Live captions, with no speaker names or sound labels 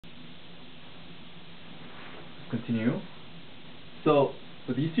continue. So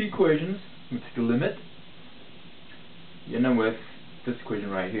for these two equations, we take a limit. You end up with this equation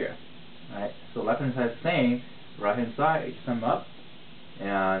right here. Right? So left hand side is the same, right hand side you sum up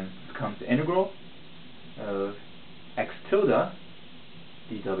and it becomes the integral of x tilde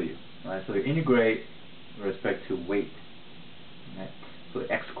dw. Right? So you integrate with respect to weight. Right? So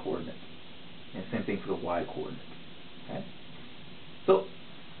the x coordinate. And same thing for the y coordinate. Okay? So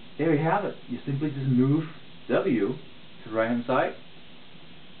there you have it. You simply just move w to the right hand side.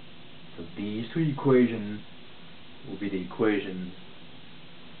 So these two equations will be the equations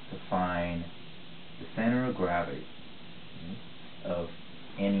to find the center of gravity of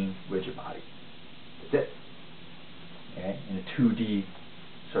any rigid body. That's it. Okay, in a 2D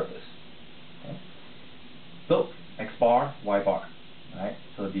surface. Okay. So x bar, y bar. Right.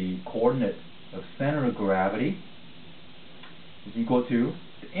 So the coordinate of center of gravity is equal to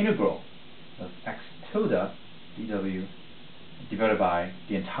the integral of x tilde dw divided by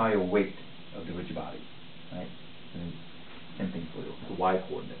the entire weight of the rigid body. Right. And same thing for the y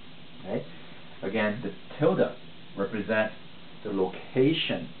coordinate. Okay. Again, the tilde represents the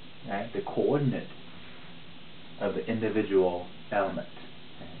location, right, the coordinate of the individual element,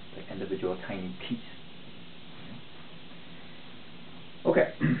 okay, the individual tiny piece.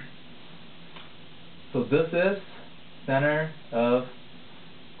 Okay. So this is center of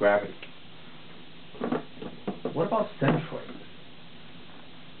gravity. What about centroids?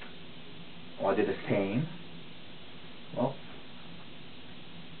 Are they the same? Well,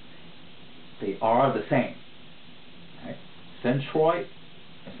 they are the same. Okay. Centroid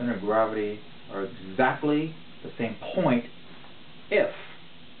and center of gravity are exactly the same point if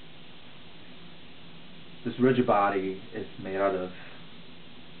this rigid body is made out of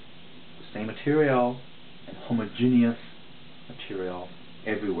the same material and homogeneous material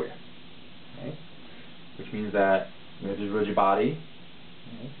everywhere. Okay. Which means that we have this rigid body,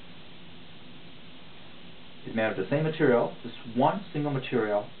 okay, is made of the same material, just one single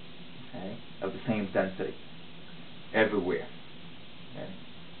material, okay, of the same density everywhere, okay,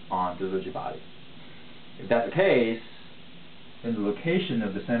 on the rigid body. If that's the case, then the location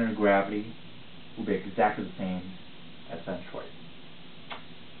of the center of gravity will be exactly the same as centroid.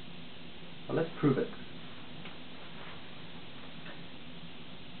 But let's prove it.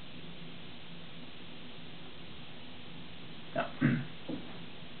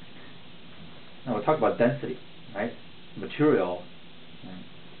 Now we'll talk about density, right? Material, right,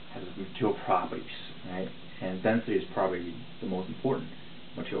 has material properties, right? And density is probably the most important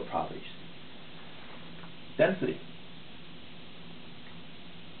material properties. Density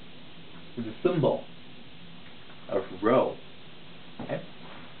is a symbol of rho. Okay?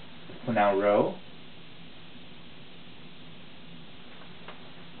 So now rho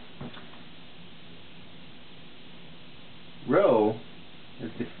is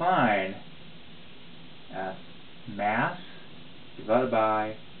defined as mass divided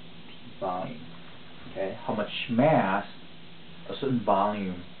by volume. Okay? How much mass a certain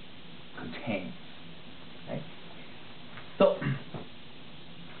volume contains. Okay? So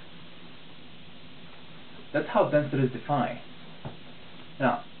that's how density is defined.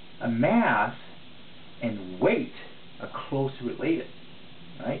 Now, a mass and weight are closely related,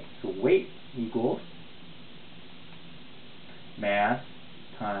 right? So weight equals mass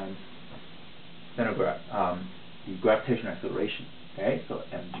times center the gravitational acceleration, okay? So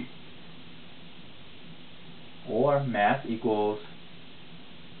mg. Or mass equals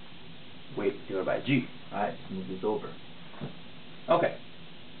weight divided by g. Alright, let's move this over. Okay,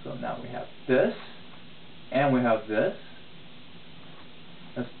 so now we have this, and we have this.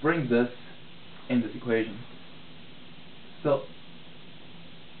 Let's bring this in this equation. So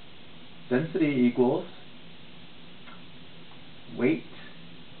density equals weight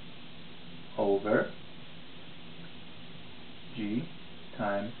over g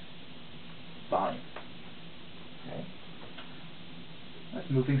times volume. Okay. Let's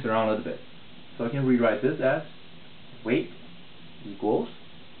move things around a little bit. So I can rewrite this as weight equals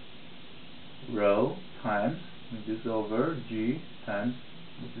rho times, move this over, g times,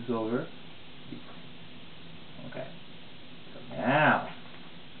 move this over, g. Okay. So now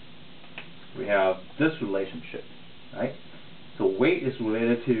we have this relationship, right? So weight is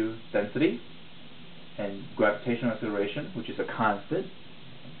related to density and gravitational acceleration, which is a constant,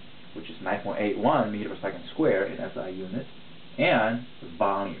 which is 9.81 meters per second squared in SI unit, and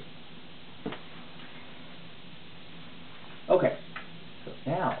volume. Okay, so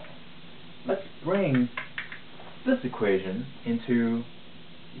now let's bring this equation into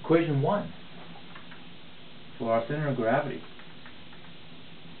equation 1 for our center of gravity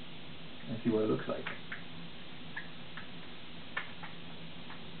and see what it looks like.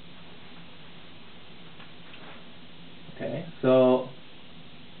 Okay, so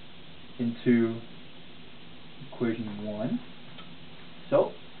into equation 1.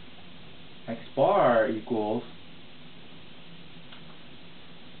 So x bar equals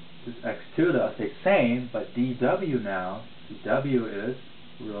this x tilde stays same, but dw now, dw is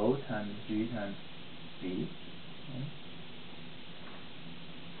rho times g times v. Okay.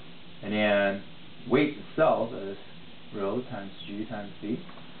 And then weight itself is rho times g times v.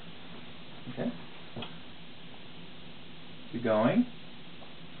 Okay. Keep going.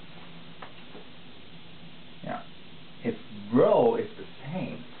 Now, if rho is the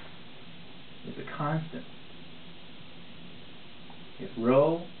same, it's a constant. If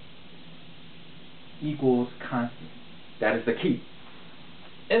rho equals constant, that is the key.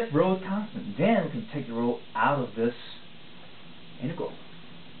 If rho is constant, then we can take the rho out of this integral.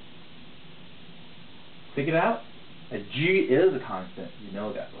 Figure it out? G is a constant, you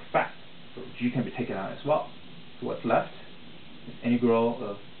know that for a fact. So G can be taken out as well. So what's left is integral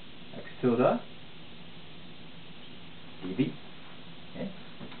of x tilde dv. Okay?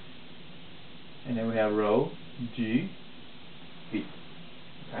 And then we have rho g v.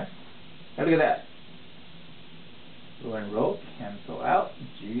 Okay? Now look at that. Rho and rho cancel out.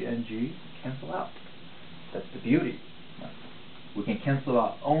 G and G cancel out. That's the beauty. We can cancel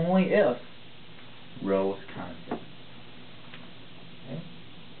out only if rho is constant. Okay?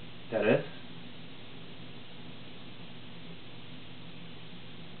 That is,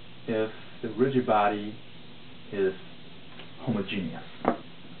 if the rigid body is homogeneous.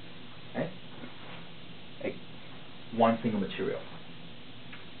 Okay? Like one single material.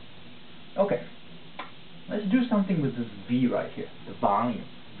 Okay. Let's do something with this V right here, the volume.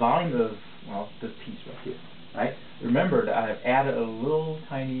 Volume of, well, this piece right here, right? Remember that I have added a little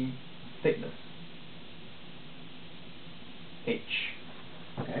tiny thickness, H,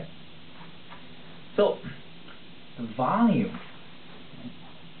 okay? So, the volume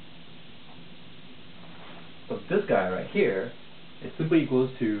of this guy right here is simply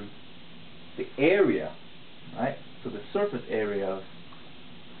equals to the area, right? So the surface area of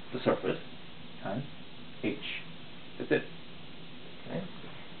the surface times H. That's it. Okay?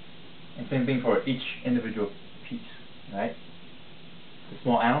 And same thing for each individual piece, right? The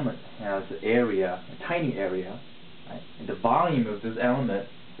small element has the area, a tiny area, right? And the volume of this element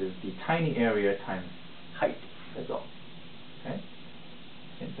is the tiny area times height. That's all. Okay?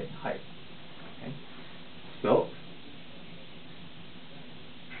 Same thing, height. Okay? So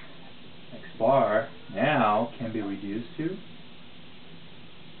x bar now can be reduced to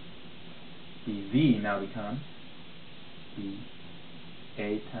dv now becomes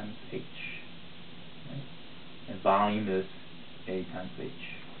dA times H. Right? And volume is A times H.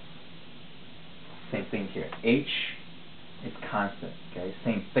 Same thing here. H is constant, okay?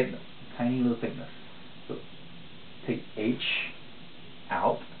 Same thickness, tiny little thickness. So take H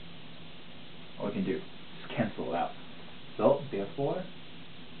out. All we can do is cancel it out. So therefore,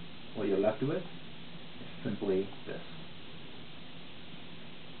 what you're left with is simply this.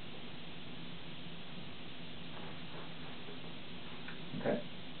 Okay?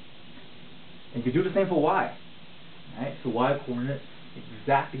 And you can do the same for y. Right? So y coordinate is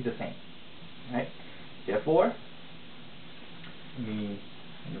exactly the same. Right? Therefore, let me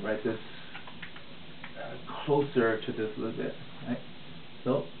write this closer to this a little bit. Right?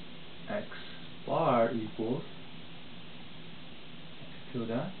 So x bar equals x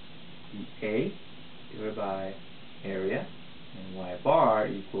tilde dA divided by area, and y bar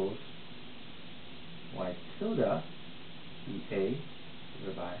equals y tilde dA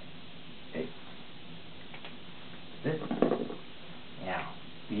divided by A. That's it. Now,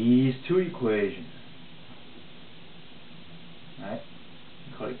 these two equations, right,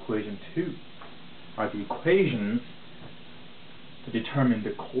 we call equation 2, are the equations to determine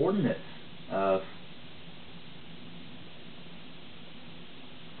the coordinates of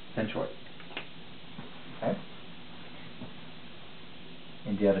centroid. Okay?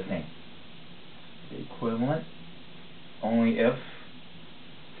 And they are the same. The equivalent only if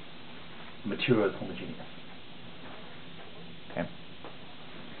the material is homogeneous. Okay?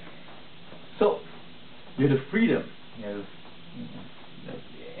 So, you have the freedom, you have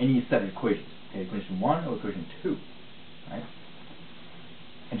any set of equations, okay, equation 1 or equation 2, right?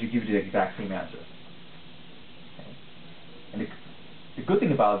 And you give you the exact same answer. Okay? And the good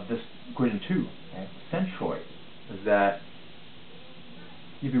thing about this equation 2, okay, centroid, is that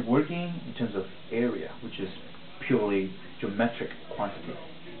you'll be working in terms of area, which is purely geometric quantity,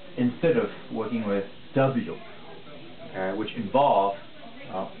 instead of working with W, okay, which involve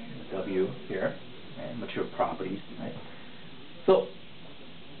W here, and material properties, right? So,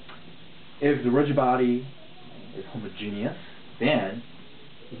 if the rigid body is homogeneous, then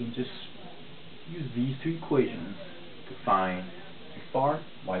you can just use these two equations to find x bar,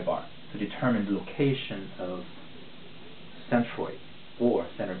 y bar, to determine the location of centroid or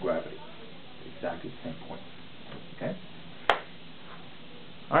center of gravity. Exactly the same point. Okay?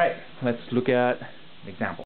 Alright, let's look at an example.